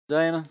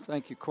Dana.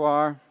 Thank you,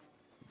 choir.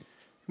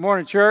 Good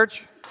morning,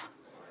 church.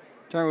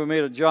 Turn with me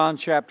to John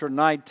chapter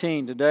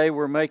 19. Today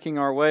we're making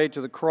our way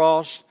to the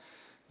cross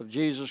of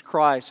Jesus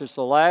Christ. It's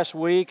the last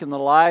week in the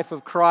life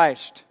of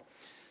Christ.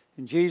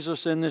 And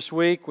Jesus in this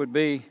week would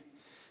be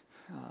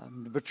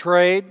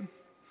betrayed,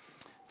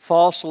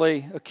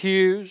 falsely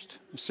accused,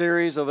 a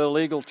series of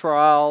illegal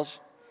trials,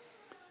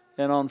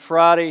 and on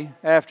Friday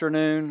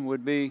afternoon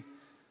would be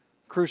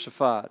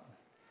crucified.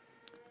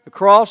 The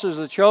cross is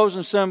the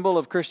chosen symbol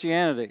of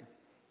Christianity.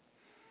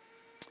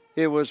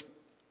 It was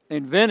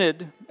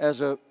invented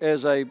as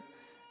a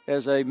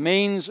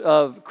means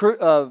of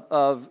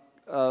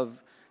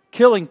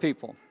killing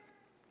people.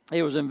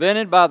 It was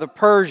invented by the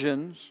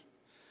Persians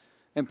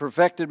and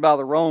perfected by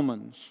the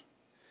Romans.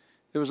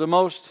 It was the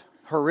most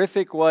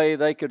horrific way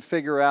they could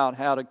figure out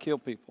how to kill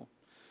people.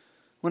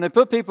 When they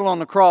put people on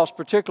the cross,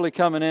 particularly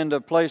coming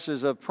into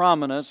places of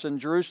prominence, and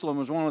Jerusalem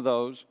was one of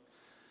those,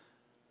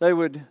 they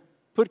would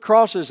put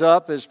crosses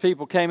up as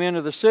people came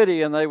into the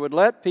city, and they would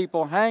let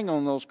people hang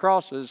on those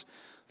crosses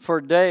for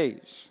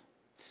days.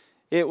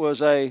 It was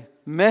a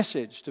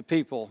message to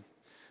people: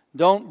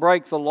 don't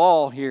break the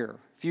law here.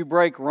 If you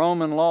break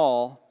Roman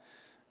law,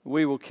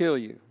 we will kill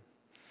you.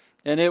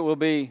 And it will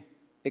be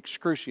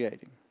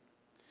excruciating.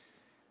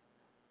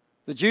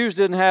 The Jews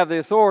didn't have the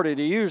authority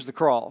to use the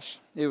cross.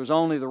 It was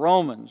only the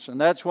Romans. And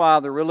that's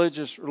why the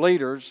religious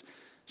leaders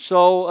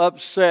so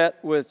upset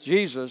with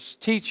Jesus'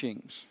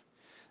 teachings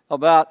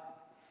about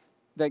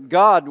that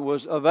God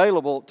was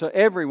available to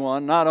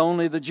everyone, not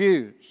only the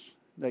Jews.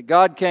 That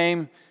God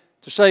came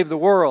to save the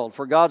world,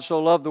 for God so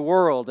loved the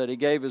world that He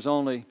gave His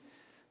only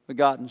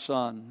begotten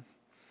Son.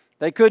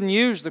 They couldn't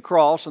use the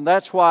cross, and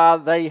that's why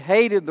they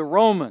hated the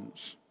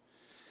Romans.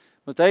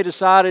 But they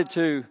decided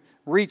to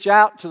reach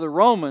out to the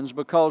Romans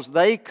because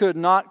they could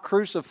not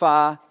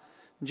crucify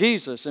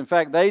Jesus. In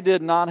fact, they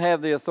did not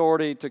have the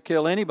authority to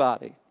kill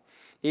anybody,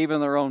 even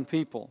their own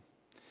people.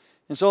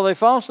 And so they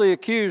falsely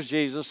accused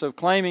Jesus of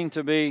claiming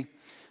to be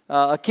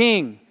a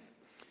king.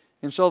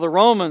 And so the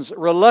Romans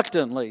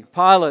reluctantly,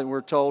 Pilate, we're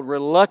told,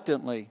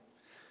 reluctantly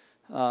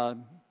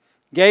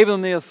gave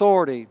them the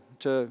authority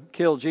to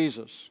kill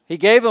Jesus. He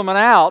gave them an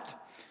out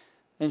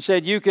and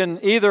said, you can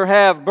either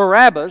have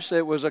Barabbas.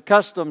 It was a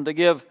custom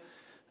to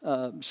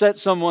set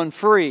someone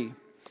free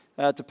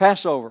to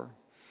Passover.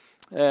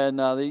 And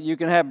you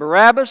can have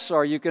Barabbas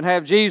or you can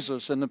have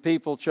Jesus. And the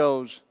people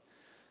chose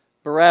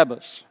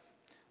Barabbas.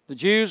 The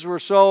Jews were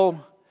so...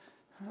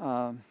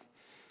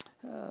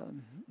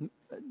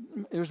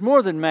 it was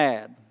more than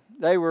mad.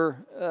 They were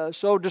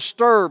so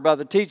disturbed by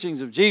the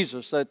teachings of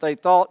Jesus that they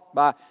thought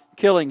by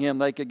killing Him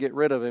they could get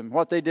rid of Him.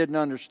 What they didn't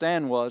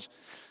understand was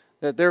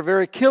that their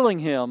very killing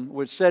Him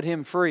would set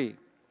Him free.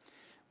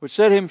 Would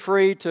set Him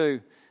free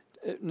to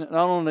not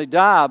only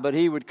die, but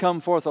He would come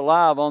forth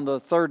alive on the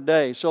third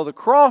day. So the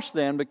cross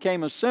then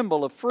became a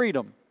symbol of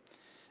freedom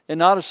and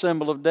not a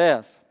symbol of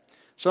death.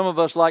 Some of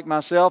us, like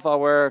myself, I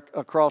wear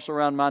a cross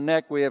around my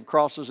neck. We have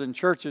crosses in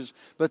churches,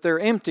 but they're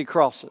empty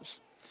crosses.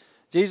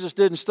 Jesus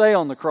didn't stay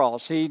on the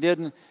cross. He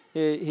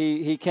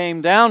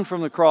came down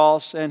from the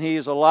cross, and He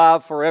is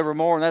alive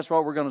forevermore, and that's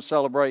what we're going to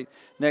celebrate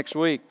next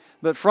week.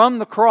 But from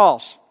the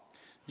cross,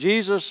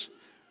 Jesus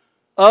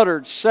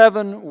uttered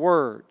 7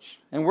 words,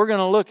 and we're going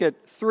to look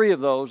at 3 of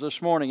those this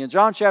morning. In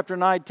John chapter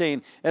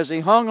 19, as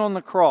He hung on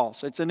the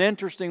cross, it's an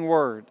interesting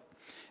word.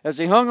 As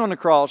He hung on the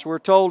cross, we're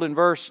told in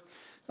verse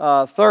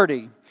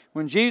 30,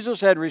 when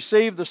Jesus had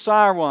received the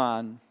sour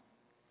wine,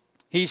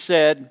 He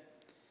said,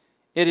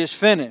 "It is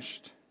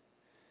finished."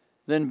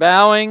 Then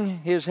bowing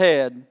His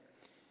head,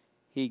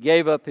 He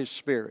gave up His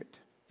spirit.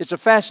 It's a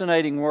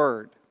fascinating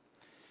word.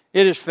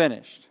 It is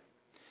finished.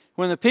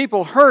 When the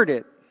people heard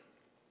it,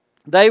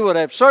 they would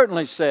have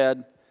certainly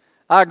said,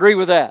 I agree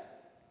with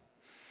that.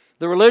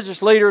 The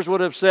religious leaders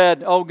would have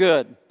said, oh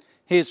good,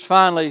 He's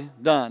finally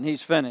done.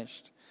 He's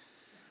finished.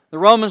 The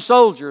Roman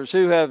soldiers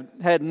who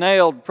had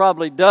nailed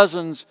probably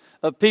dozens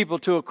of people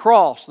to a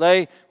cross,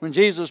 when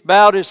Jesus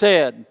bowed His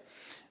head,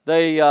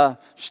 they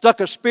stuck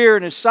a spear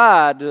in His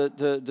side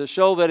to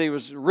show that He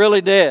was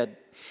really dead.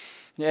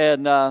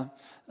 And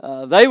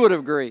they would have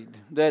agreed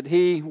that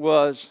He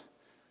was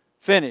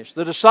finished.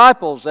 The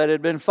disciples that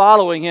had been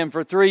following Him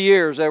for 3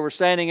 years, they were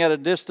standing at a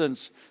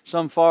distance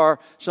some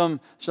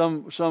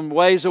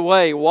ways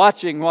away,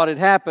 watching what had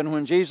happened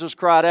when Jesus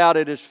cried out,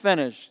 "It is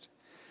finished."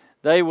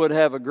 They would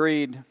have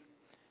agreed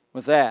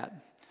with that.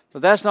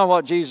 But that's not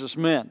what Jesus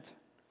meant.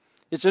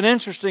 It's an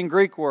interesting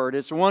Greek word.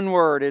 It's one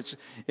word.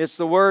 It's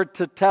the word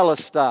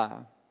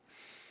tetelestai.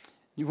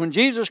 When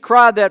Jesus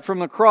cried that from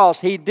the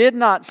cross, He did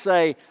not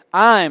say,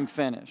 I'm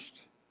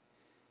finished.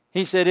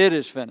 He said, it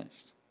is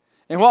finished.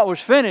 And what was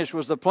finished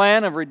was the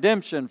plan of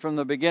redemption from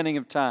the beginning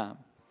of time.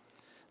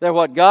 That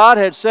what God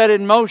had set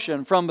in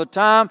motion from the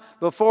time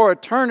before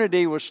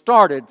eternity was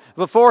started,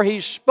 before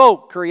He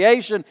spoke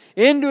creation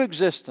into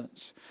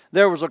existence,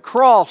 there was a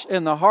cross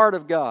in the heart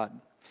of God.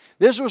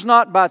 This was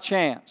not by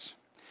chance.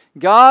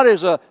 God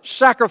is a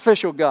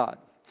sacrificial God.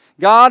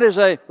 God is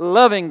a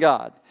loving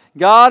God.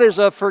 God is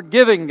a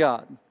forgiving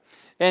God.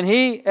 And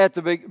He,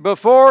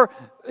 before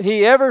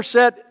He ever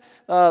set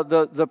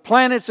the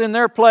planets in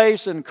their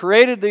place and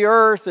created the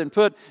earth and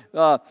put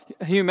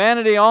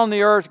humanity on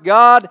the earth,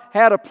 God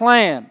had a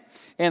plan.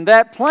 And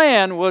that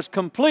plan was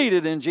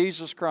completed in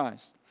Jesus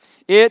Christ.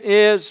 It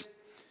is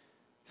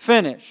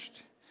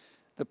finished.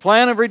 The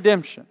plan of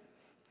redemption.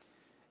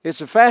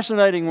 It's a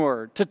fascinating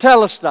word.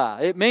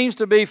 Tetelestai. It means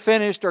to be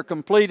finished or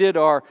completed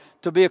or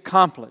to be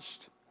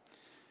accomplished.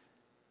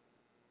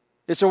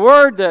 It's a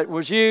word that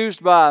was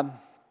used by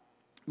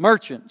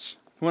merchants.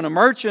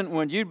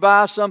 When you'd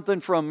buy something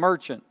from a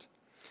merchant,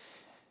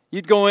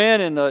 you'd go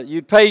in and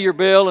you'd pay your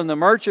bill, and the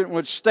merchant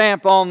would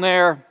stamp on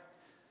there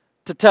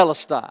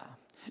Tetelestai.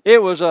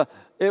 It was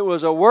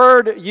a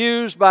word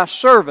used by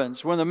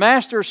servants. When the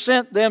master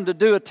sent them to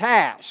do a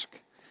task,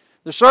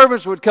 the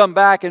servants would come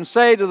back and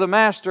say to the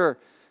master,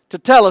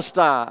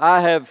 Tetelestai,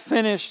 I have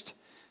finished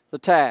the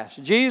task.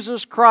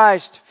 Jesus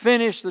Christ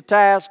finished the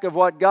task of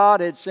what God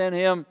had sent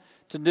Him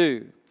to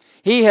do.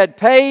 He had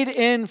paid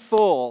in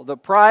full the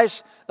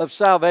price of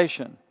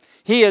salvation.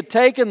 He had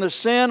taken the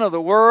sin of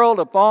the world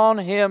upon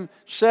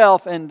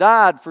Himself and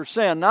died for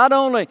sin. Not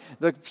only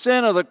the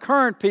sin of the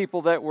current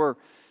people that were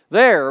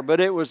there, but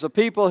it was the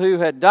people who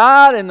had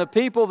died and the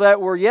people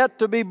that were yet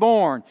to be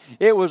born.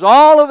 It was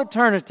all of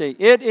eternity.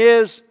 It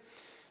is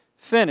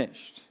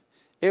finished.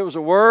 It was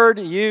a word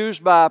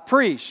used by a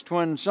priest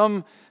when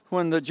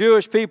the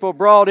Jewish people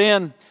brought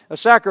in a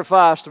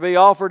sacrifice to be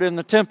offered in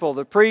the temple.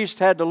 The priest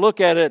had to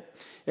look at it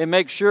and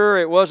make sure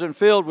it wasn't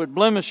filled with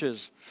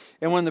blemishes.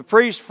 And when the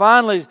priest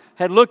finally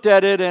had looked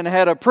at it and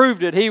had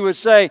approved it, he would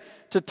say,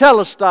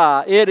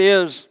 Tetelestai, it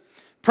is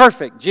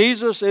perfect.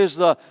 Jesus is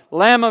the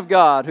Lamb of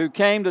God who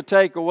came to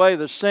take away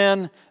the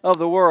sin of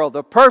the world.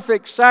 The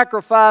perfect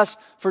sacrifice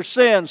for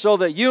sin so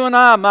that you and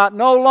I might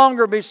no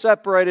longer be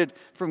separated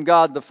from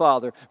God the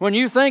Father. When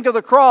you think of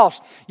the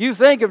cross, you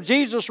think of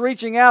Jesus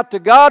reaching out to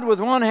God with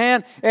one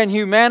hand and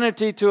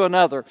humanity to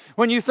another.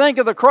 When you think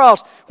of the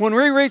cross, when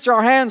we reach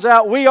our hands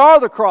out, we are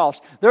the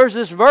cross. There's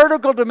this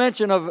vertical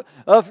dimension of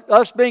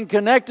us being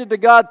connected to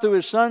God through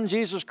His Son,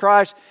 Jesus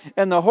Christ,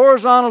 and the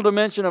horizontal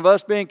dimension of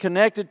us being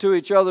connected to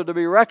each other to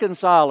be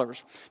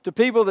reconcilers, to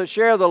people that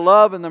share the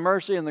love and the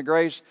mercy and the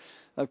grace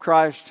of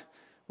Christ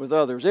with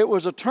others. It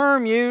was a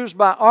term used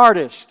by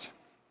artists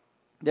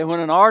that when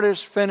an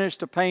artist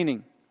finished a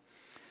painting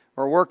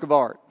or a work of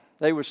art,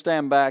 they would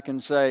stand back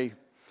and say,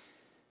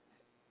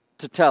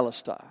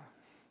 Tetelestai.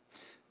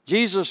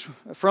 Jesus,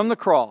 from the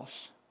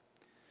cross,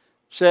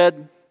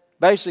 said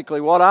basically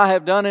what I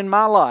have done in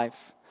my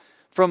life,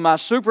 from my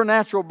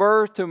supernatural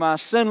birth to my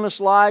sinless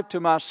life to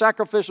my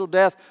sacrificial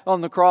death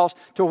on the cross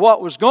to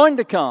what was going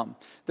to come.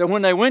 That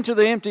when they went to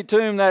the empty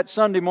tomb that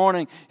Sunday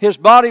morning, His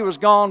body was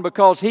gone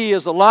because He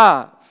is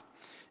alive.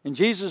 And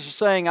Jesus is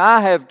saying,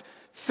 I have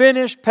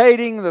finished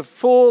painting the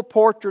full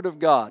portrait of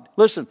God.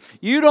 Listen,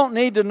 you don't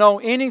need to know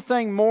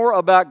anything more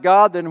about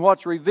God than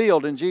what's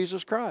revealed in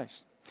Jesus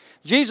Christ.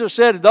 Jesus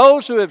said,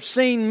 those who have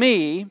seen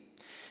me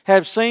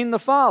have seen the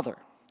Father.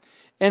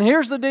 And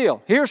here's the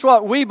deal. Here's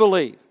what we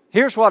believe.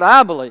 Here's what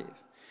I believe.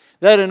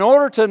 That in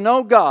order to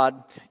know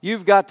God,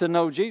 you've got to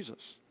know Jesus.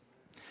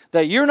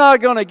 That you're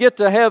not going to get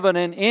to heaven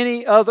in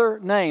any other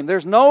name.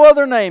 There's no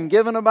other name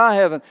given by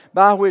heaven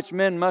by which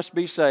men must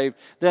be saved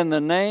than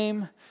the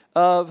name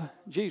of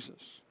Jesus.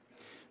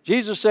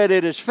 Jesus said,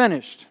 it is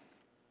finished.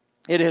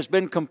 It has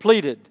been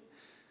completed.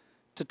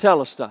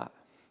 Tetelestai.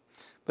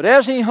 But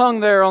as He hung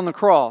there on the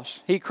cross,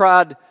 He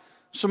cried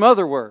some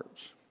other words.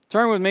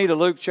 Turn with me to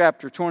Luke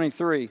chapter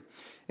 23.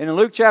 And in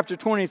Luke chapter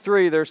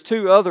 23, there's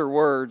two other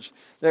words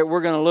that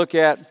we're going to look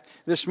at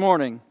this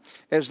morning.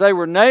 As they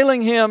were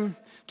nailing Him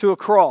to a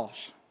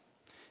cross,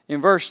 in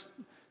verse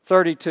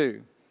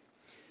 32.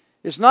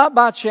 It's not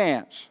by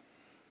chance.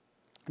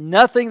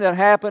 Nothing that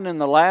happened in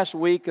the last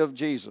week of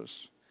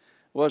Jesus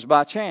was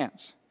by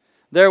chance.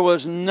 There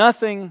was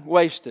nothing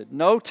wasted,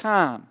 no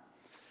time,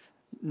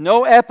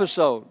 no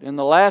episode in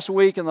the last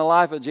week in the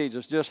life of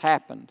Jesus just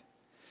happened.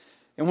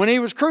 And when He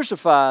was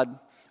crucified,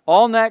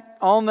 on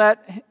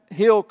that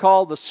hill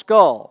called the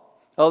Skull,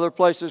 other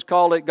places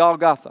call it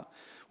Golgotha,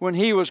 when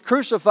He was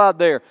crucified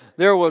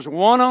there was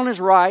one on His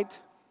right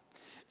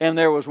and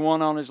there was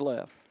one on His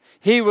left.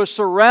 He was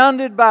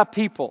surrounded by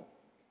people,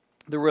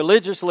 the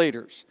religious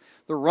leaders,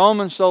 the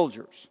Roman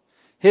soldiers,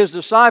 His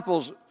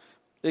disciples,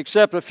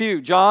 except a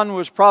few. John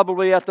was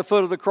probably at the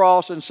foot of the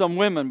cross and some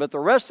women, but the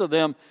rest of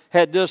them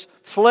had just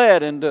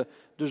fled and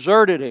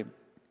deserted Him.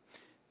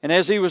 And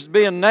as He was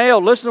being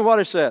nailed, listen to what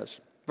it says.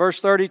 Verse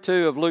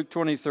 32 of Luke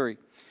 23.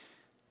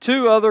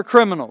 2 other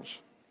criminals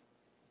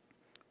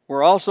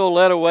were also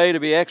led away to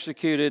be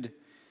executed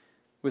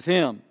with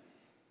Him.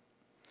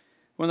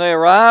 When they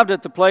arrived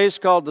at the place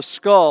called the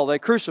Skull, they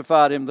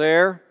crucified Him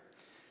there,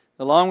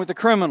 along with the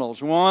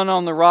criminals, one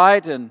on the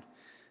right and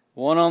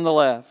one on the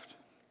left.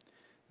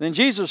 Then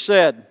Jesus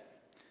said,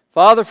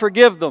 Father,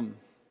 forgive them,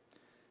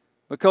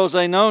 because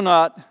they know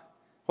not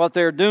what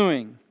they're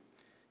doing.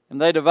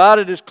 And they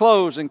divided His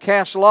clothes and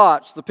cast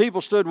lots. The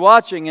people stood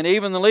watching, and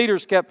even the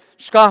leaders kept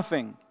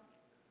scoffing.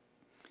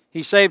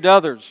 He saved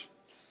others.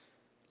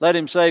 Let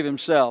Him save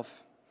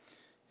Himself.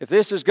 If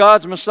this is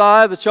God's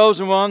Messiah, the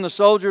chosen one, the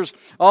soldiers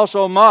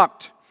also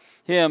mocked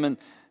him, and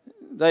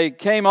they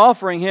came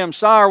offering him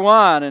sour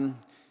wine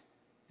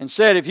and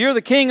said, "If you're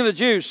the king of the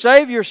Jews,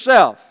 save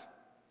yourself."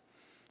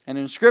 An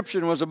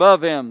inscription was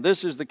above him,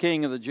 "This is the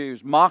King of the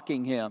Jews,"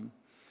 mocking him.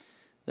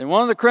 Then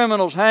one of the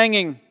criminals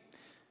hanging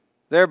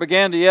there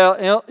began to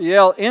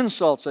yell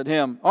insults at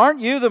him. "Aren't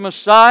you the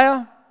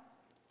Messiah?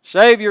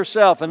 Save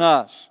yourself and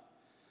us."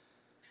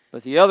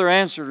 But the other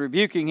answered,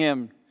 rebuking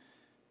him,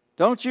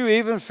 "Don't you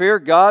even fear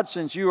God,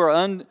 since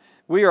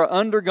we are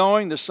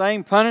undergoing the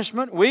same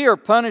punishment? We are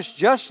punished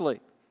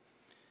justly,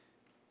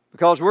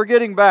 because we're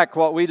getting back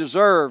what we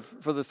deserve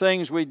for the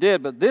things we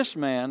did, but this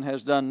man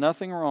has done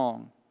nothing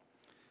wrong."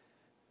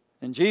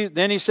 And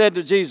then he said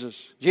to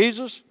Jesus,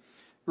 "Jesus,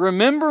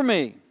 remember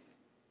me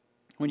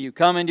when you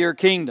come into your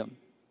kingdom."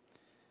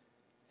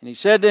 And he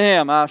said to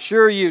him, "I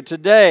assure you,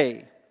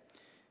 today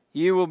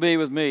you will be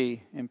with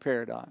me in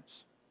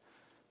paradise."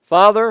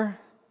 Father,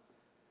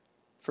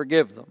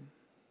 forgive them.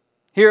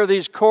 Here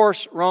these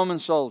coarse Roman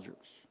soldiers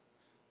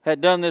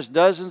had done this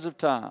dozens of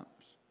times.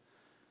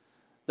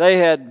 They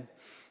had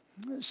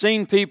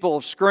seen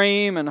people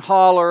scream and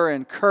holler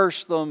and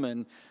curse them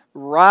and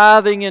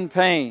writhing in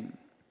pain.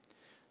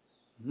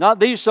 Not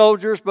these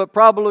soldiers, but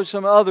probably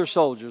some other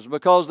soldiers,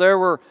 because there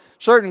were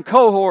certain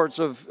cohorts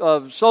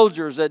of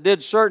soldiers that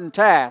did certain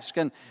tasks.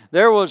 And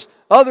there was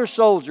other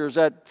soldiers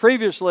that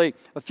previously,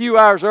 a few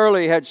hours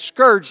earlier, had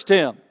scourged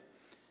him.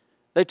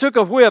 They took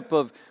a whip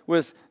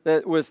with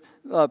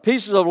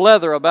pieces of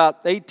leather about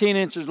 18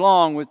 inches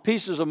long, with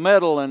pieces of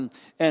metal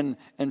and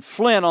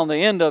flint on the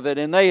end of it,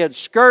 and they had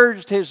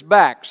scourged his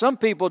back. Some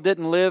people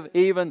didn't live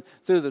even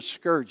through the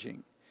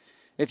scourging.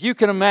 If you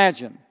can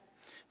imagine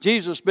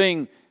Jesus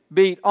being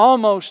beat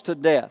almost to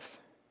death,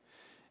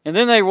 and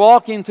then they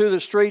walking through the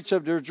streets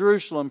of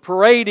Jerusalem,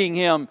 parading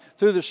him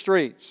through the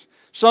streets.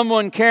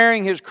 Someone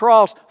carrying his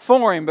cross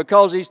for him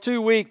because he's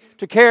too weak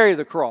to carry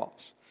the cross.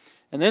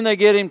 And then they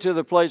get him to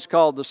the place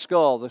called the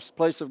Skull, this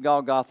place of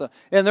Golgotha.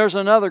 And there's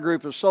another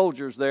group of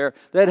soldiers there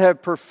that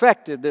have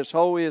perfected this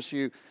whole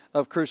issue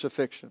of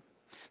crucifixion.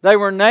 They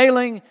were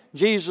nailing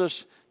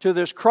Jesus to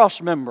this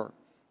cross member.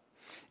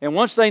 And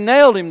once they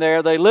nailed him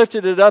there, they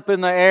lifted it up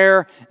in the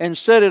air and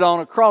set it on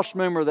a cross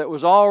member that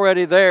was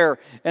already there.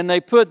 And they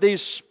put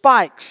these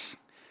spikes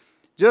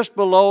just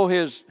below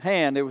his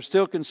hand. It was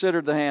still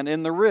considered the hand.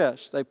 In the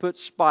wrist, they put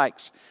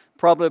spikes,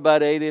 probably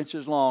about 8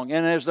 inches long.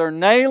 And as they're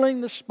nailing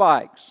the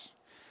spikes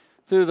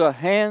through the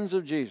hands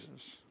of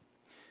Jesus,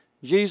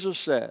 Jesus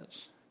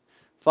says,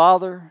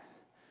 "Father,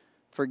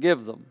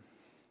 forgive them,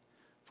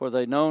 for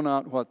they know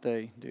not what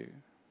they do."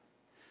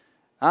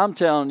 I'm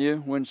telling you,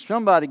 when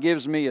somebody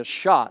gives me a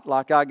shot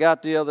like I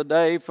got the other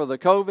day for the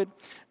COVID,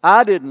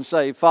 I didn't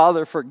say,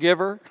 "Father, forgive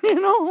her." You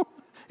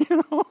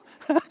know,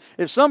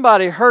 if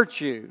somebody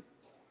hurts you,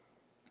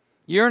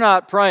 you're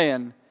not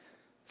praying,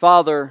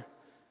 "Father,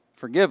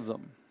 forgive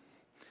them."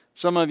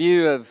 Some of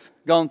you have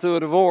gone through a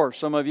divorce.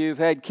 Some of you have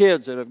had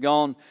kids that have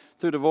gone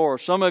through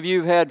divorce. Some of you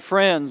have had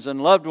friends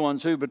and loved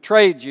ones who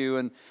betrayed you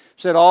and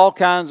said all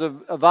kinds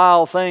of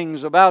vile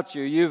things about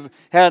you. You've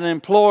had an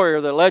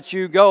employer that lets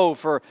you go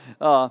for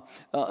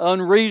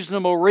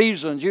unreasonable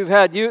reasons.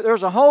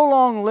 There's a whole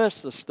long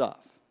list of stuff.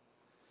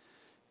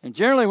 And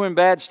generally when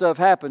bad stuff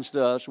happens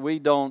to us, we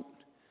don't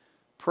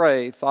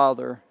pray,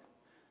 "Father,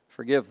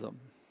 forgive them."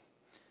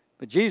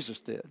 But Jesus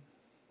did.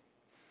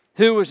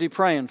 Who was he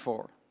praying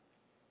for?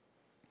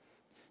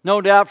 No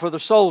doubt for the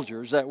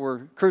soldiers that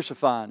were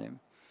crucifying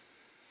him.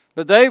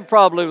 But they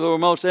probably were the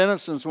most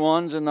innocent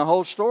ones in the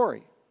whole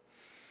story.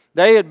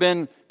 They had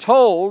been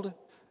told,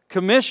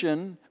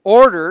 commissioned,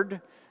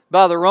 ordered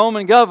by the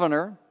Roman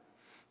governor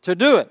to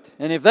do it.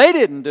 And if they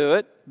didn't do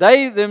it,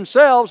 they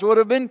themselves would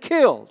have been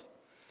killed.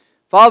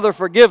 "Father,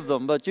 forgive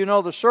them." But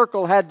the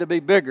circle had to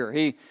be bigger.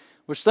 He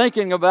was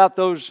thinking about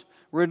those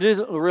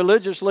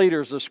religious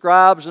leaders, the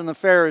scribes and the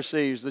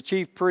Pharisees, the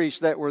chief priests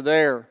that were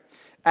there,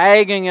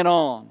 egging it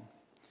on.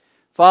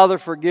 "Father,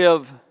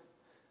 forgive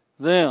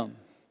them."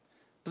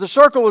 But the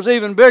circle was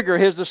even bigger.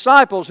 His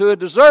disciples who had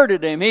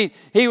deserted him,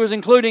 he was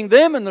including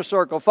them in the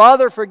circle.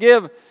 "Father,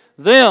 forgive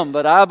them."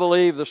 But I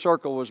believe the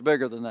circle was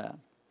bigger than that.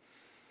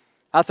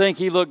 I think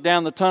he looked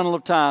down the tunnel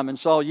of time and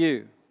saw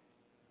you.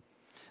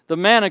 The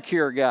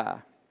manicure guy.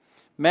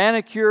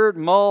 Manicured,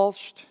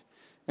 mulched,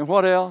 and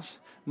what else?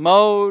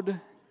 Mowed,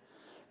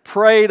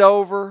 prayed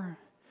over.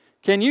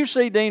 Can you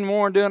see Dean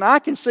Warren doing? I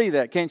can see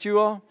that, can't you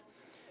all?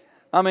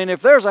 I mean,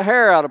 if there's a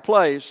hair out of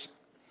place,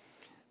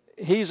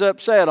 he's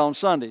upset on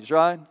Sundays,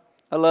 right?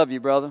 I love you,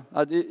 brother.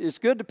 It's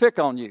good to pick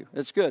on you.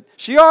 It's good.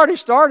 She already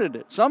started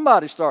it.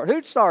 Somebody started.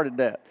 Who started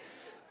that?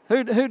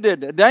 Who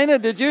did that? Dana,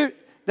 did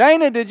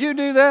you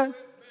do that?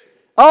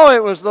 Oh,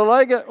 it was the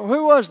leg.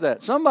 Who was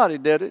that? Somebody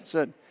did it.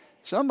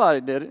 Somebody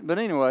did it. But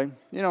anyway,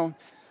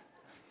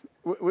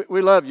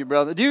 we love you,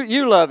 brother.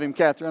 You love him,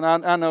 Catherine.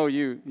 I know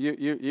you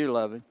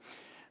love him.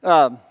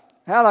 How'd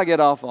I get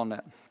off on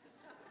that?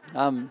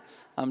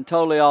 I'm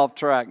totally off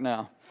track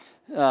now.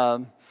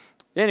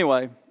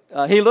 Anyway,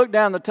 he looked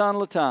down the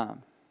tunnel of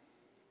time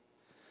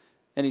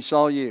and he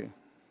saw you.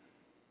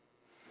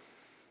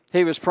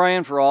 He was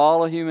praying for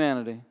all of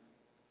humanity.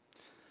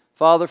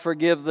 Father,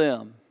 forgive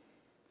them.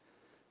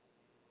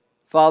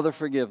 Father,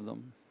 forgive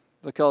them,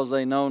 because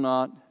they know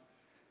not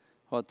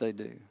what they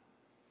do.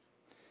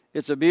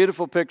 It's a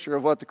beautiful picture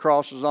of what the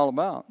cross is all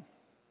about.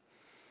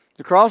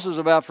 The cross is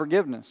about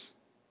forgiveness.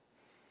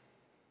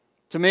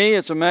 To me,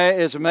 it's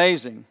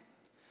amazing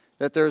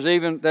that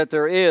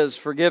there is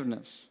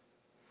forgiveness.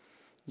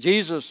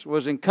 Jesus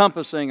was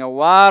encompassing a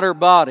wider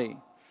body.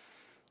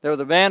 There were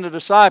the band of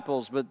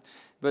disciples,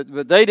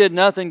 but they did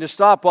nothing to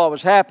stop what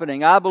was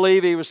happening. I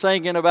believe He was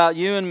thinking about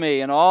you and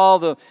me and all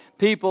the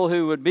people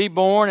who would be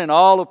born and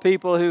all the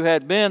people who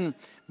had been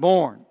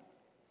born.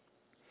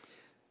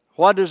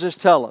 What does this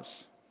tell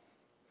us?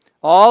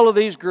 All of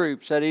these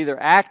groups had either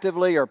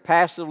actively or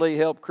passively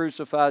helped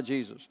crucify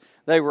Jesus.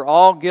 They were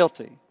all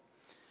guilty.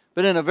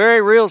 But in a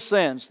very real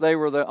sense, they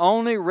were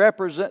only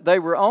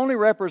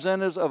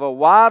representatives of a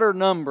wider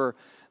number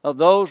of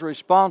those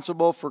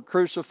responsible for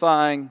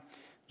crucifying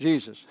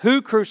Jesus.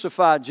 Who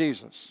crucified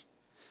Jesus?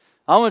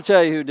 I want to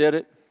tell you who did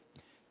it.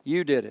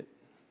 You did it.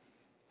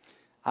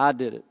 I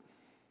did it.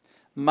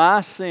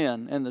 My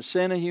sin and the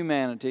sin of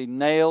humanity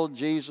nailed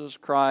Jesus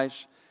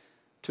Christ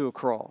to a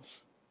cross.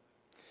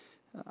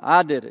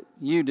 I did it.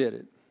 You did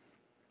it.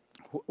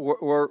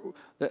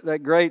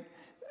 That great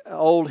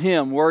old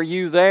hymn, were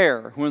you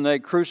there when they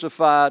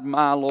crucified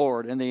my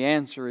Lord? And the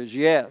answer is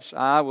yes,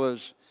 I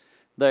was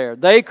there.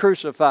 They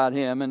crucified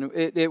Him, and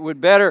it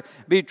would better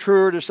be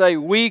truer to say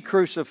we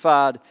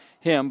crucified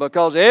Him,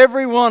 because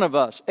every one of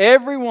us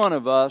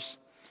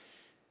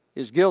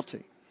is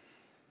guilty.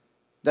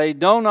 They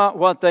know not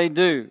what they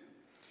do.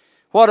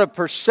 What a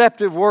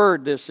perceptive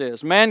word this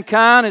is.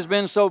 Mankind has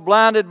been so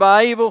blinded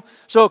by evil,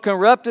 so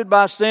corrupted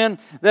by sin,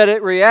 that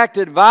it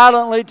reacted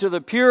violently to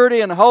the purity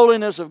and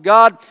holiness of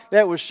God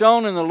that was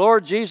shown in the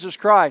Lord Jesus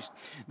Christ.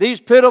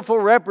 These pitiful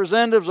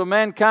representatives of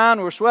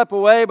mankind were swept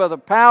away by the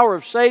power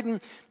of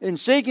Satan in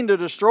seeking to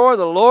destroy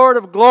the Lord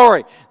of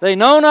glory. They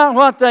know not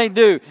what they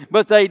do,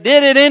 but they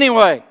did it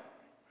anyway.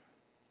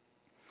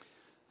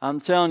 I'm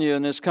telling you,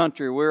 in this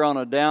country, we're on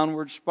a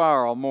downward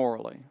spiral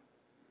morally.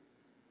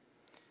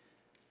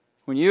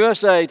 When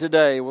USA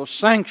Today will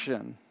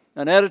sanction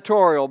an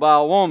editorial by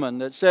a woman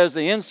that says the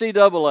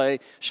NCAA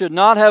should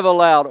not have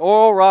allowed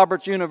Oral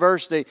Roberts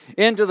University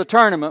into the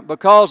tournament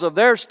because of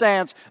their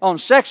stance on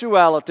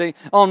sexuality,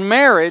 on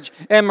marriage,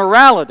 and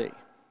morality,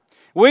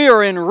 we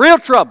are in real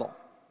trouble.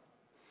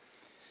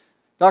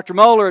 Dr.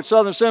 Moeller at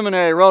Southern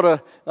Seminary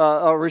wrote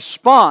a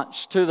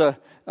response to the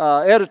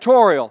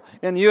editorial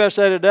in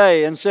USA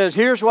Today and says,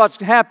 here's what's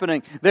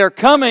happening. They're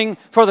coming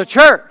for the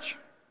church.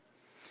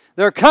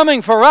 They're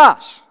coming for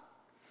us.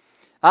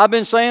 I've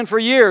been saying for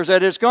years that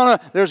there's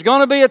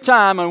going to be a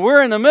time, and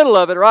we're in the middle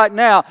of it right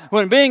now,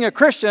 when being a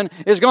Christian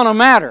is going to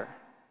matter.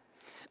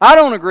 I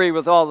don't agree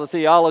with all the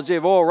theology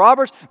of Oral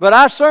Roberts, but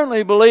I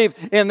certainly believe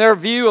in their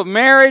view of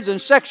marriage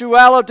and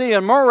sexuality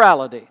and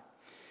morality.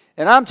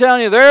 And I'm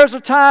telling you, there's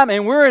a time,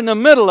 and we're in the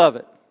middle of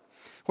it,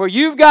 where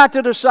you've got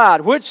to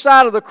decide which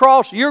side of the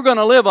cross you're going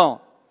to live on.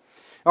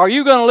 Are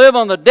you going to live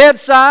on the dead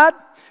side,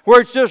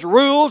 where it's just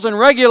rules and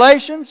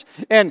regulations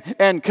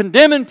and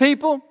condemning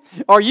people?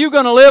 Are you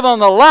going to live on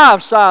the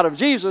live side of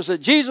Jesus, that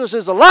Jesus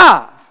is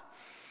alive,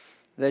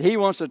 that He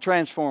wants to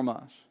transform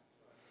us?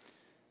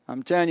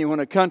 I'm telling you,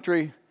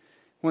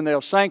 when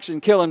they'll sanction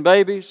killing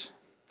babies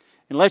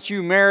and let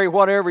you marry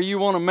whatever you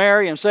want to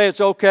marry and say it's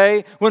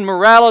okay, when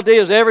morality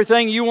is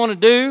everything you want to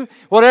do,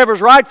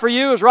 whatever's right for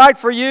you is right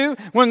for you,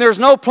 when there's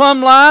no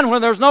plumb line,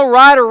 when there's no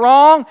right or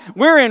wrong,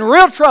 we're in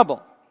real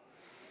trouble.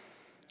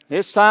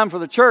 It's time for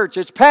the church.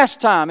 It's past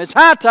time. It's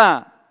high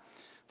time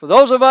for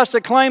those of us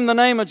that claim the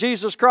name of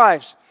Jesus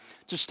Christ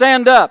to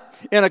stand up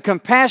in a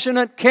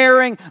compassionate,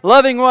 caring,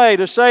 loving way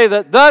to say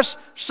that thus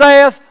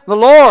saith the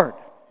Lord.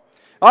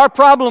 Our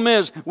problem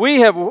is we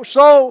have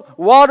so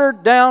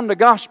watered down the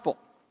gospel.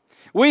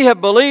 We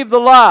have believed the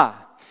lie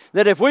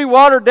that if we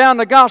watered down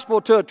the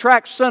gospel to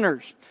attract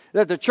sinners,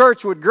 that the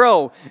church would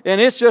grow,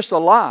 and it's just a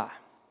lie.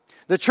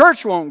 The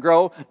church won't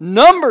grow.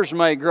 Numbers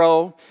may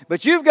grow,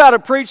 but you've got to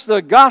preach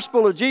the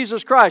gospel of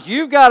Jesus Christ.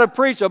 You've got to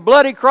preach a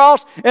bloody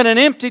cross and an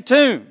empty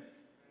tomb.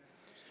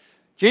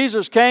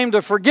 Jesus came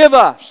to forgive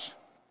us,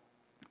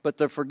 but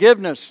the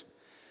forgiveness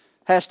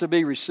has to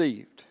be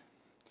received.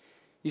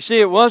 You see,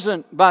 it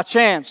wasn't by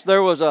chance.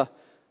 There was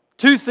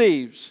two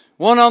thieves,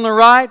 one on the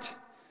right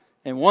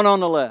and one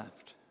on the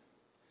left.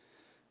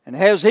 And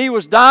as He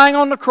was dying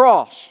on the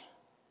cross,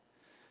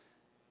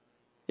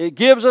 it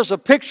gives us a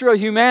picture of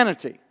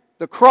humanity.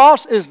 The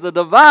cross is the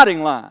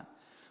dividing line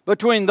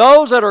between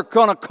those that are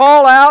going to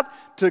call out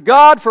to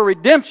God for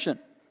redemption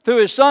through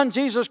His Son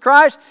Jesus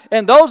Christ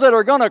and those that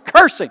are going to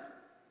curse Him.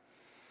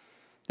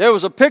 There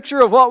was a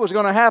picture of what was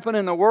going to happen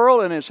in the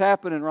world, and it's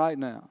happening right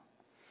now.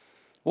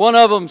 One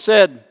of them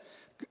said,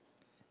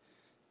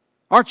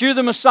 "Aren't you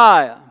the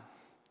Messiah?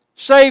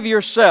 Save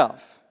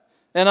yourself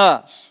and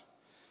us."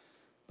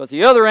 But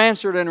the other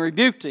answered and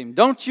rebuked him,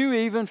 "Don't you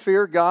even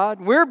fear God?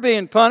 We're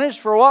being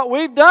punished for what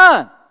we've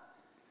done.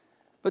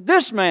 But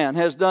this man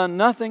has done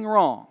nothing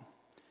wrong.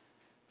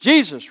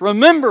 Jesus,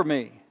 remember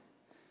me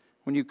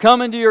when you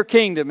come into your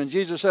kingdom. And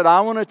Jesus said,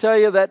 I want to tell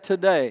you that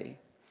today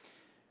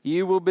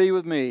you will be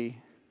with me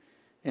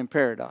in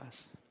paradise.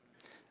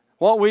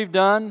 What we've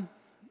done,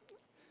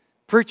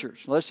 preachers,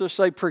 let's just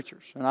say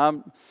preachers, and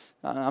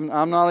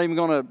I'm not even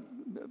going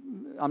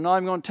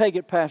to take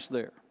it past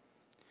there.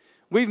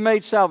 We've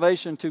made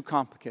salvation too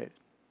complicated.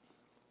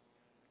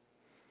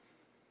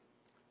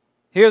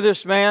 Hear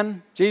this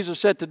man, Jesus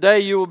said,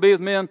 today you will be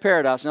with me in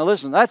paradise. Now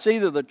listen, that's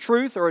either the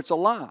truth or it's a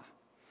lie.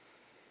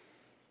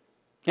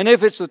 And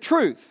if it's the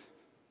truth,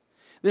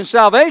 then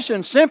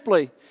salvation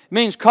simply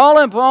means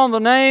calling upon the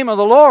name of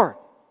the Lord.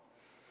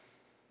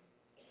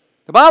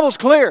 The Bible's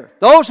clear.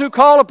 Those who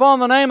call upon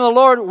the name of the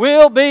Lord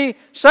will be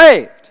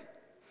saved.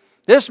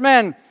 This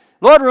man,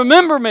 Lord,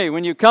 remember me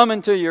when you come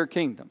into your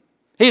kingdom.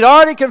 He'd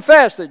already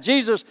confessed that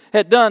Jesus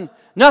had done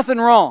nothing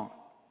wrong.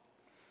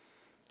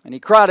 And he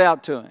cried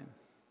out to him.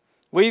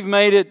 We've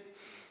made it,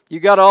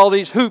 you got all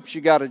these hoops you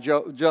got to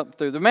jump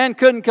through. The man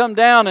couldn't come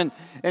down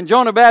and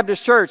join a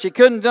Baptist church. He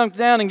couldn't jump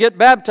down and get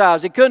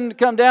baptized. He couldn't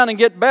come down and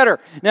get better.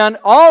 Now,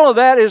 all of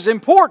that is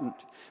important,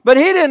 but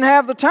he didn't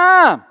have the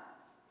time.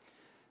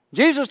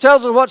 Jesus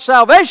tells us what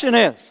salvation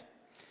is.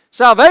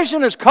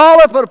 Salvation is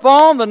call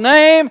upon the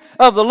name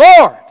of the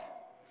Lord.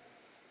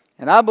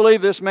 And I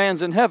believe this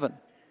man's in heaven.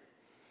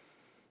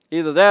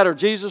 Either that or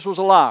Jesus was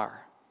a liar.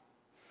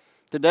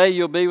 Today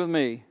you'll be with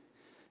me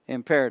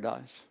in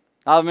paradise.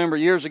 I remember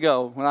years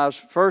ago when I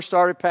first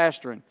started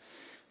pastoring.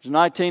 It was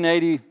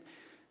 1980.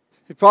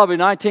 Probably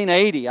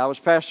 1980. I was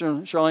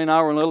pastoring. Charlene and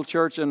I were in a little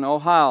church in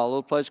Ohio, a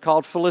little place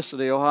called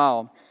Felicity,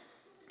 Ohio.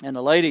 And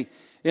the lady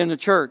in the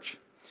church,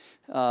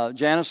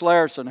 Janice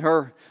Larson,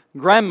 her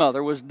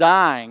grandmother was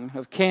dying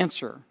of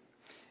cancer.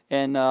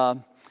 And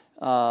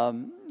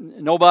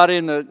nobody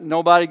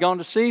gone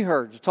to see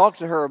her, to talk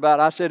to her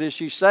about it. I said, is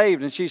she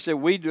saved? And she said,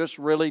 we just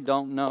really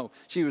don't know.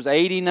 She was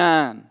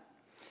 89.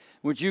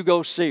 Would you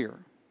go see her?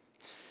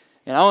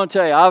 And I want to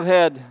tell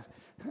you,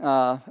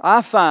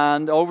 I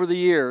find over the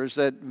years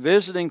that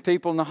visiting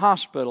people in the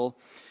hospital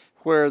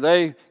where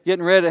they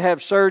getting ready to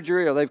have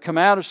surgery, or they've come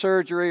out of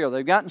surgery, or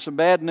they've gotten some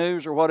bad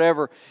news or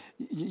whatever,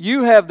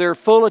 you have their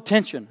full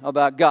attention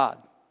about God.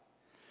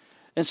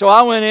 And so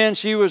I went in.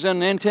 She was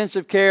in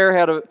intensive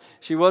care.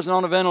 She wasn't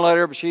on a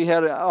ventilator, but she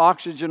had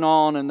oxygen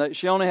on, and they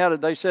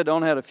said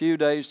only had a few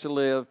days to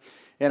live.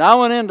 And I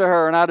went into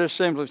her, and I just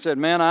simply said,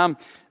 "Man,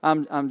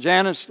 I'm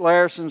Janice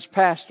Larson's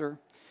pastor,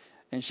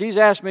 and she's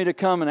asked me to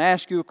come and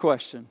ask you a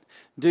question.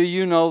 Do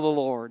you know the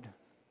Lord?"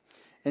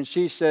 And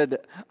she said,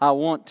 "I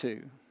want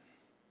to."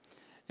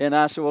 And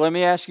I said, "Well, let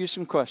me ask you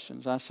some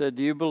questions." I said,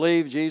 "Do you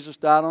believe Jesus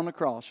died on the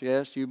cross?"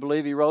 "Yes." "Do you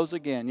believe He rose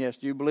again?" "Yes."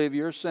 "Do you believe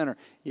you're a sinner?"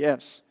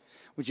 "Yes."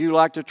 "Would you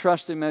like to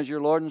trust Him as your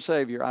Lord and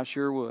Savior?" "I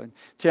sure would."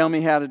 "Tell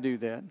me how to do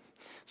that."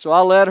 So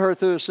I led her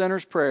through a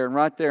sinner's prayer, and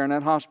right there in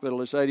that hospital,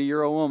 this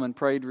 80-year-old woman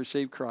prayed to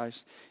receive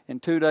Christ.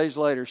 And 2 days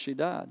later, she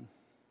died.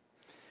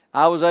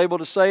 I was able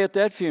to say at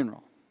that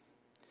funeral,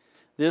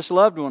 this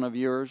loved one of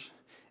yours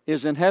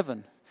is in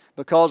heaven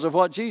because of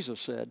what Jesus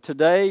said.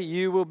 Today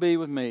you will be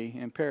with me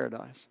in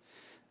paradise.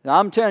 Now,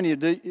 I'm telling you,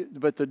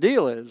 but the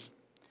deal is,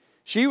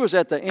 she was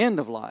at the end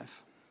of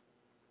life.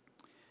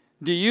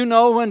 Do you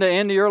know when the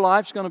end of your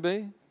life's going to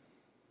be?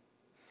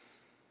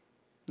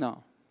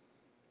 No.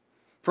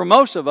 For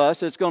most of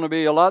us, it's going to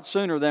be a lot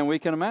sooner than we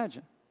can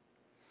imagine.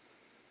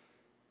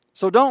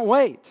 So don't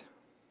wait.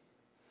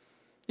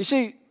 You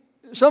see,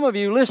 some of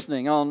you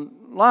listening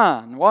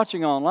online,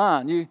 watching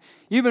online,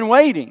 you've been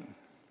waiting.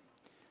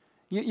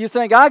 You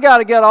think, I got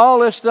to get all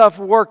this stuff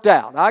worked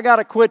out. I got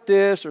to quit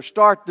this or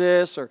start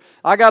this, or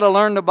I got to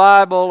learn the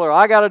Bible, or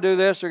I got to do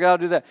this or got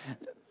to do that.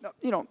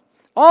 You know,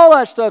 all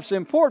that stuff's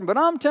important, but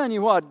I'm telling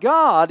you what,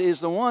 God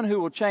is the one who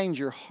will change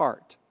your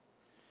heart.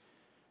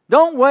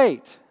 Don't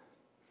wait.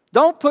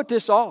 Don't put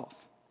this off.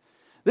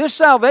 This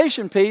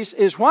salvation piece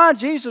is why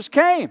Jesus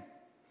came.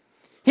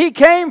 He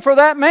came for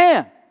that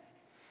man.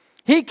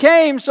 He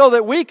came so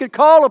that we could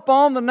call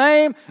upon the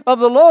name of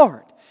the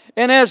Lord.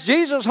 And as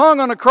Jesus hung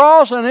on a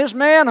cross and his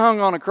man hung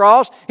on a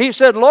cross, he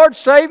said, "Lord,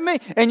 save me."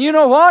 And you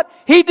know what?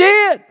 He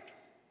did.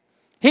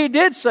 He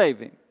did save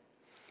him.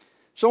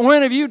 So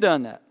when have you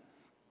done that?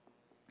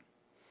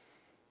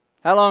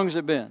 How long has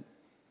it been?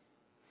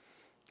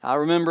 I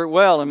remember it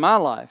well in my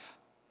life.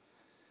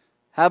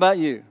 How about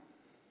you?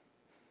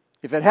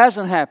 If it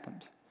hasn't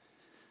happened,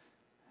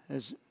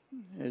 as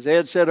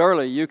Ed said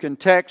earlier, you can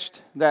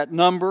text that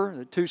number,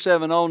 the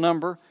 270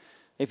 number.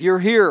 If you're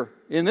here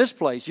in this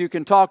place, you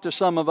can talk to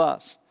some of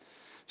us.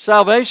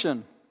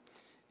 Salvation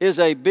is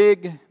a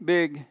big,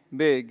 big,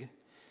 big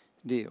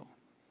deal.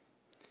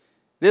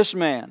 This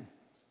man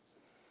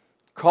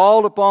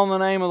called upon the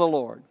name of the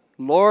Lord.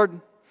 "Lord,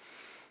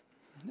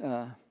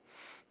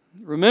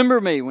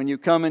 remember me when you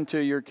come into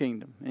your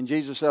kingdom." And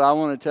Jesus said, "I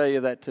want to tell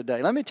you that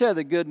today." Let me tell you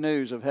the good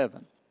news of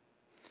heaven.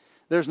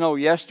 There's no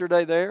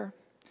yesterday there.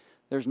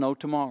 There's no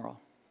tomorrow.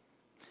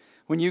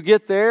 When you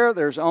get there,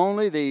 there's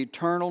only the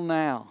eternal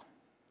now.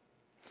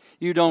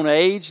 You don't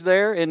age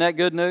there. Isn't that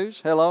good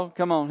news? Hello?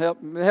 Come on,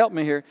 help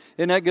me here.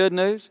 Isn't that good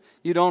news?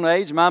 You don't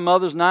age. My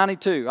mother's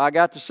 92. I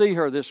got to see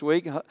her this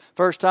week.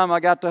 First time I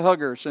got to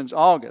hug her since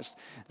August.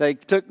 They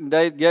did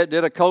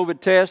a COVID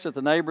test at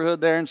the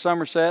neighborhood there in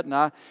Somerset, and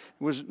I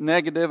was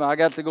negative. I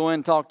got to go in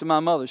and talk to my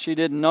mother. She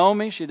didn't know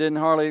me. She didn't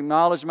hardly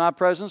acknowledge my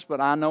presence,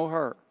 but I know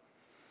her.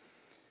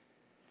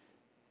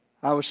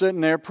 I was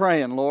sitting there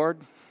praying, Lord,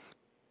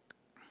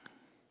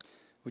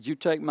 would you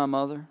take my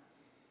mother?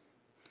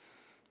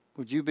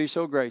 Would you be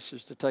so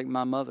gracious to take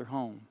my mother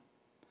home?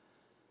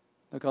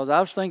 Because I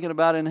was thinking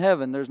about in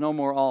heaven, there's no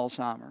more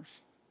Alzheimer's.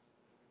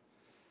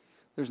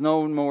 There's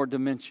no more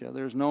dementia.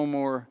 There's no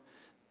more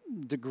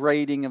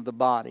degrading of the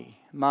body.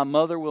 My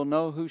mother will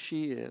know who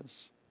she is,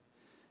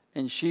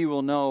 and she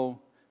will know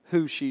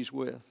who she's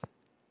with.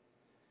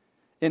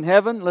 In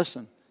heaven,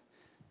 listen,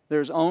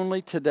 there's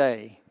only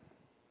today.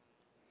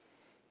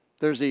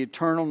 There's the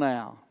eternal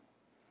now.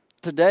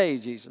 Today,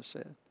 Jesus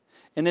said.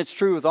 And it's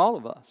true with all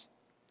of us.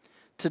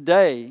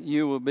 Today,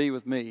 you will be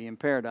with me in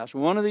paradise.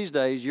 One of these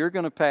days, you're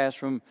going to pass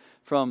from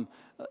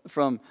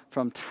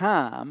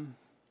time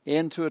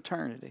into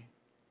eternity.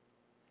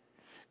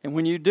 And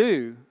when you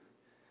do,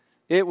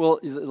 the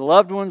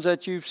loved ones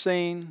that you've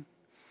seen,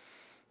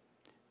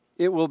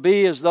 it will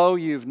be as though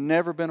you've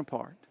never been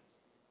apart.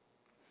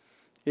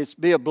 It's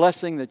be a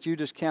blessing that you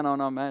just cannot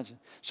imagine.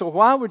 So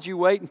why would you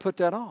wait and put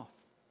that off?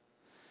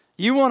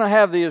 You want to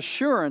have the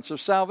assurance of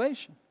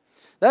salvation.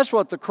 That's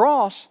what the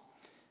cross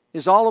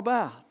is all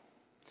about.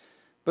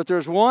 But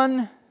there's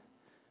one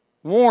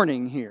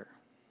warning here.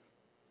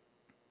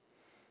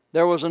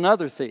 There was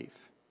another thief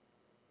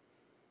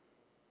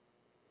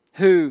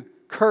who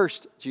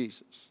cursed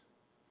Jesus.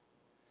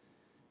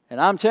 And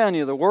I'm telling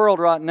you, the world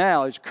right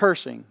now is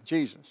cursing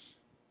Jesus,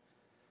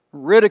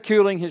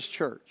 ridiculing His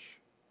church.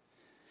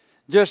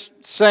 Just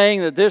saying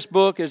that this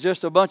book is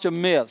just a bunch of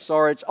myths,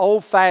 or it's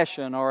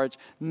old-fashioned, or it's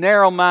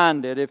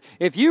narrow-minded.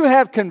 If you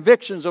have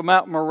convictions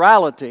about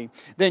morality,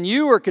 then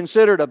you are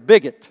considered a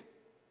bigot,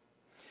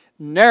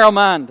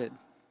 narrow-minded.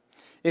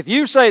 If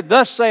you say,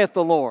 "Thus saith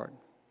the Lord,"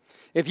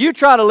 if you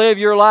try to live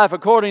your life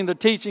according to the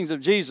teachings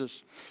of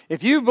Jesus,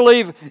 if you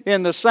believe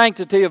in the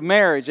sanctity of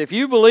marriage, if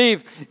you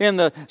believe in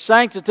the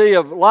sanctity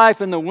of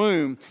life in the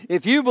womb,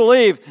 if you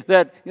believe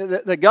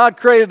that God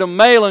created a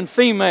male and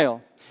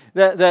female,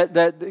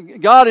 that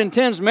God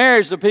intends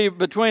marriage to be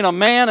between a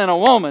man and a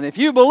woman, if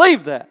you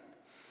believe that,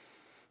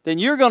 then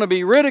you're going to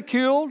be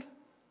ridiculed,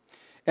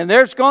 and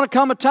there's going to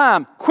come a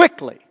time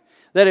quickly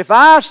that if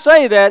I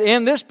say that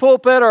in this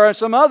pulpit or in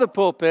some other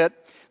pulpit,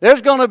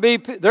 there's going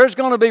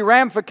to be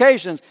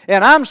ramifications,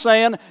 and I'm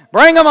saying,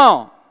 bring them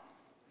on.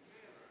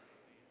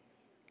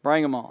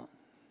 Bring them on.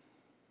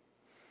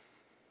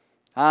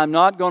 I'm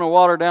not going to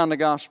water down the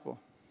gospel.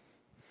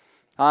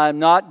 I'm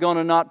not going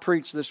to not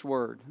preach this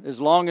word.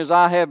 As long as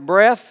I have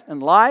breath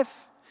and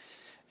life,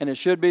 and it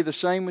should be the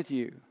same with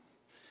you,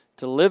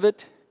 to live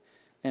it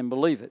and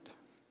believe it.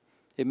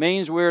 It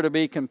means we're to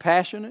be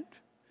compassionate,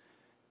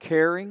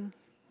 caring,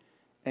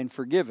 and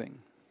forgiving.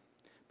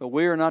 But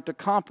we are not to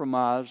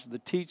compromise the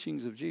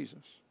teachings of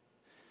Jesus.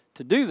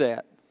 To do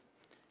that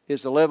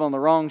is to live on the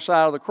wrong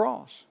side of the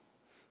cross.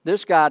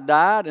 This guy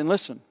died, and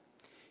listen,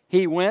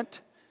 he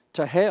went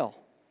to hell.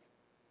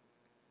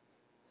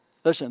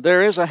 Listen,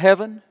 there is a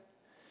heaven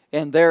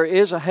and there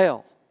is a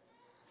hell.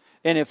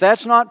 And if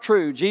that's not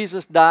true,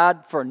 Jesus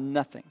died for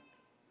nothing.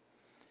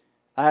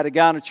 I had a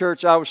guy in a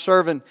church I was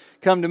serving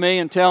come to me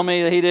and tell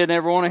me that he didn't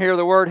ever want to hear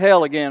the word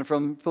hell again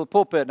from the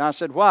pulpit. And I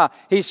said, why?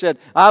 He said,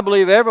 I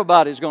believe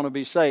everybody's going to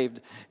be saved.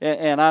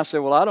 And I said,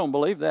 well, I don't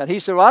believe that. He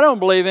said, well, I don't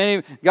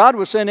believe God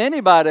would send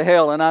anybody to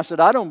hell. And I said,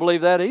 I don't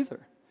believe that either.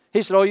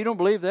 He said, oh, you don't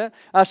believe that?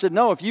 I said,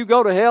 no, if you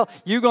go to hell,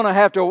 you're going to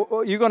have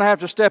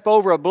to step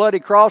over a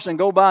bloody cross and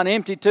go by an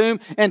empty tomb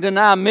and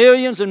deny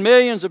millions and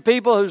millions of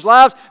people whose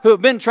lives who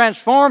have been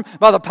transformed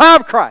by the power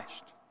of Christ.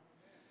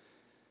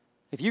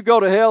 If you go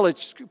to hell,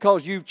 it's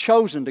because you've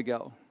chosen to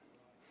go,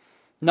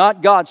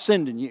 not God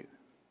sending you.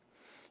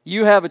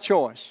 You have a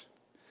choice.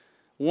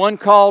 One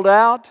called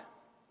out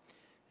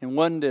and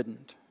one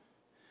didn't.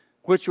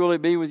 Which will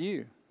it be with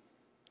you?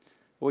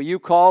 Will you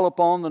call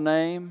upon the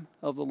name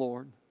of the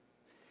Lord?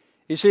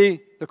 You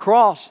see, the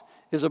cross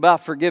is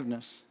about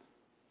forgiveness.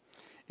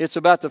 It's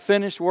about the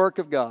finished work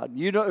of God.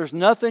 There's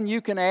nothing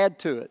you can add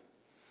to it.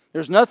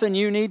 There's nothing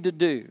you need to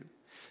do.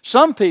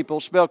 Some people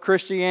spell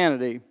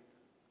Christianity,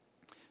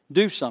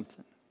 do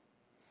something.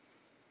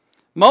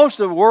 Most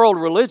of world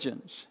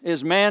religions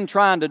is man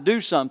trying to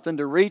do something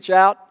to reach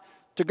out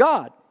to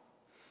God,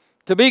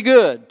 to be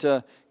good,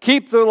 to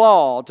keep the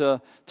law, to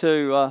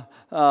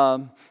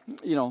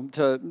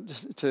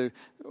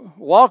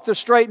walk the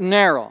straight and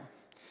narrow.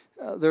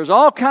 There's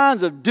all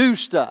kinds of do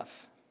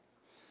stuff.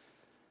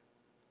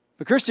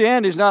 But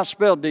Christianity is not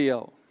spelled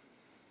D-O.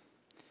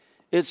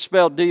 It's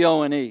spelled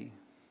D-O-N-E.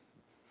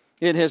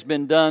 It has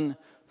been done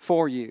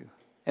for you.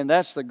 And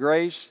that's the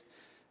grace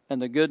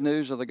and the good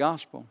news of the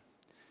gospel.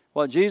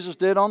 What Jesus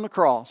did on the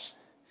cross,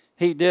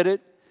 He did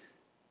it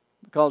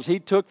because He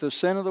took the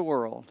sin of the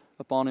world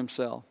upon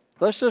Himself.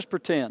 Let's just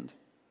pretend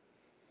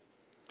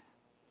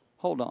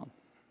Hold on.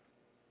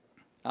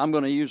 I'm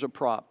going to use a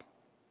prop.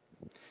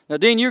 Now,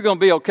 Dean, you're going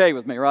to be okay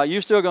with me, right?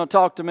 You're still going to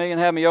talk to me and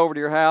have me over to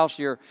your house,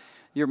 your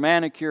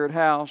manicured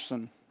house.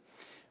 And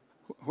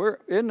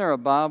isn't there a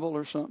Bible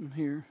or something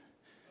here?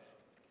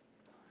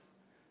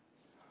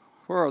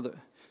 Where are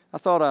I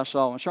thought I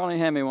saw one. Charlene,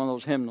 hand me one of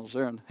those hymnals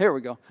there. Here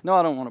we go. No,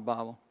 I don't want a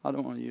Bible. I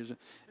don't want to use it.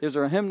 Is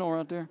there a hymnal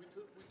right there? We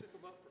took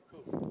them up for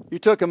COVID. You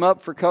took them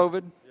up for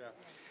COVID? Yeah.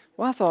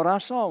 Well, I thought I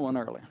saw one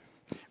earlier.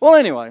 Well,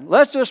 anyway,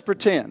 let's just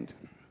pretend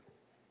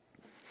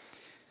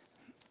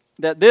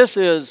that this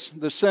is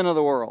the sin of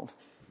the world.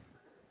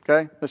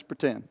 Okay? Let's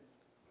pretend.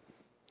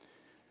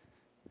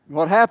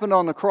 What happened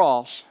on the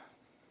cross,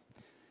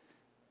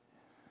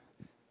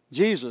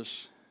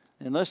 Jesus,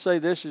 and let's say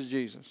this is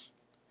Jesus.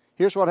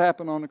 Here's what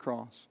happened on the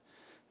cross.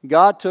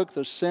 God took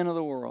the sin of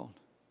the world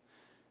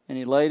and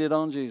He laid it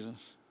on Jesus.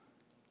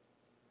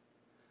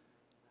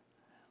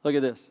 Look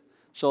at this.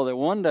 So that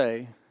one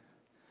day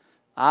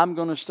I'm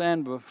going to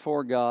stand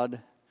before God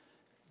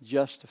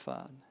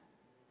justified.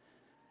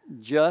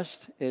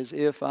 Just as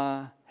if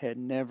I had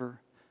never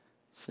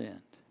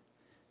sinned.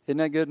 Isn't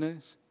that good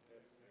news?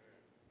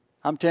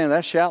 I'm telling you,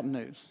 that's shouting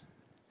news.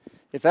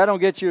 If that don't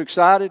get you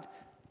excited,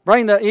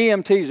 bring the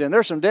EMTs in.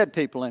 There's some dead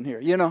people in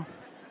here, you know.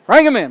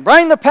 Bring them in.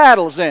 Bring the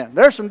paddles in.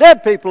 There's some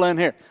dead people in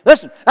here.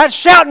 Listen, that's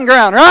shouting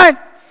ground, right?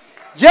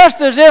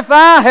 Just as if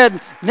I had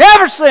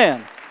never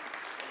sinned.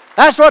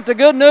 That's what the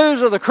good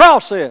news of the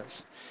cross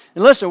is.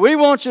 And listen, we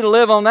want you to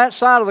live on that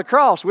side of the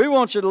cross. We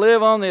want you to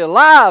live on the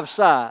alive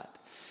side.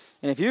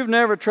 And if you've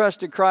never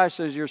trusted Christ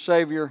as your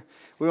Savior,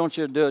 we want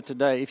you to do it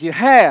today. If you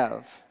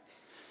have,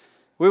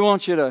 we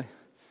want you to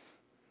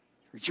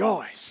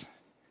rejoice,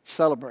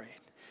 celebrate.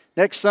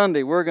 Next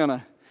Sunday, we're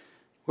going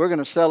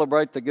to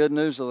celebrate the good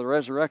news of the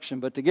resurrection.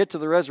 But to get to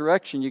the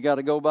resurrection, you got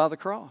to go by the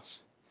cross.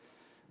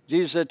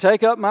 Jesus said,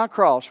 take up my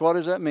cross. What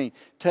does that mean?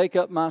 Take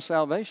up my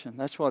salvation.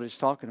 That's what He's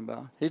talking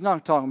about. He's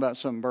not talking about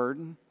some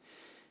burden.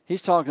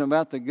 He's talking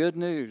about the good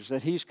news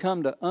that He's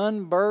come to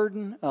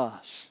unburden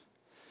us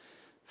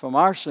from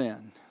our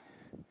sin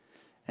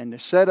and to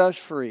set us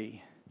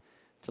free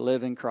to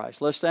live in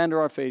Christ. Let's stand to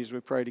our feet as we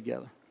pray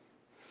together.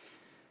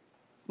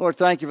 Lord,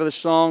 thank You for this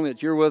song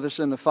that You're with us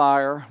in the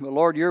fire. But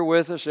Lord, You're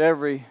with us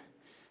every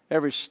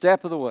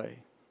step of the way.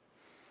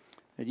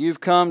 That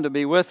You've come to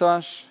be with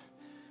us,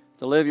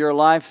 to live Your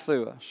life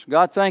through us.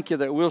 God, thank You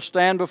that we'll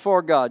stand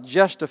before God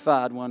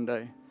justified one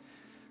day.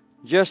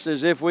 Just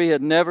as if we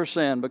had never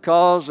sinned.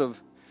 Because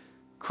of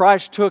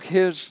Christ took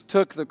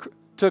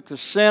the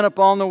sin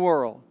upon the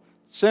world.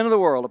 Sin of the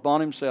world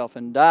upon Himself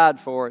and died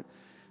for it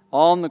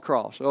on the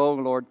cross. Oh,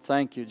 Lord,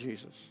 thank You,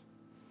 Jesus.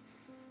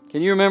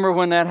 Can you remember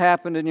when that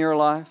happened in your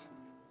life?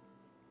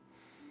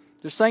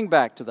 Just think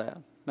back to that.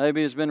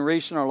 Maybe it's been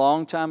recent or a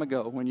long time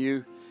ago when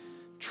you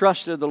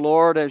trusted the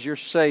Lord as your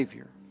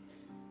Savior.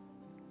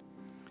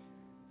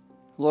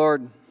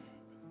 Lord,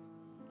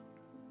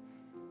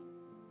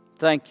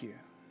 thank You.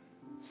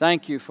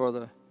 Thank You for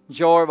the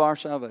joy of our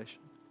salvation.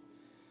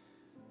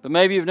 But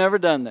maybe you've never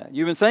done that.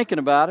 You've been thinking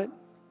about it.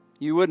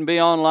 You wouldn't be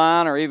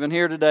online or even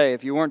here today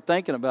if you weren't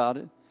thinking about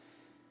it. You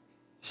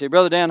say,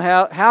 Brother Dan,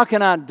 how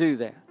can I do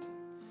that?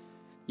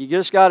 You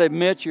just got to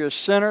admit you're a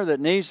sinner that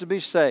needs to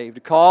be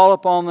saved. Call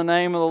upon the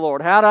name of the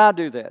Lord. How do I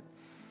do that?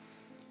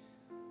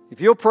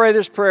 If you'll pray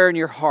this prayer in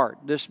your heart,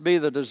 this be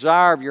the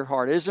desire of your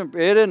heart. It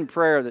isn't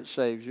prayer that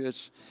saves you.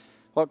 It's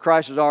what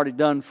Christ has already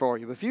done for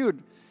you. But if you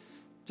would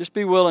just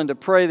be willing to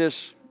pray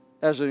this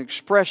as an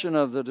expression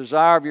of the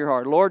desire of your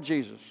heart. Lord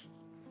Jesus,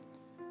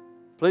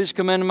 please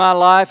come into my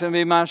life and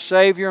be my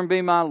Savior and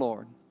be my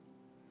Lord.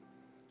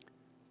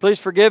 Please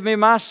forgive me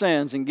my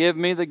sins and give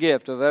me the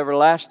gift of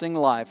everlasting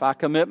life. I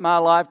commit my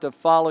life to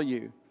follow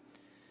You. In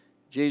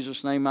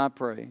Jesus' name I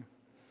pray.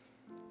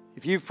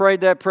 If you've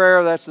prayed that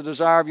prayer, that's the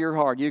desire of your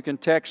heart. You can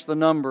text the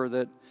number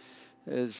that is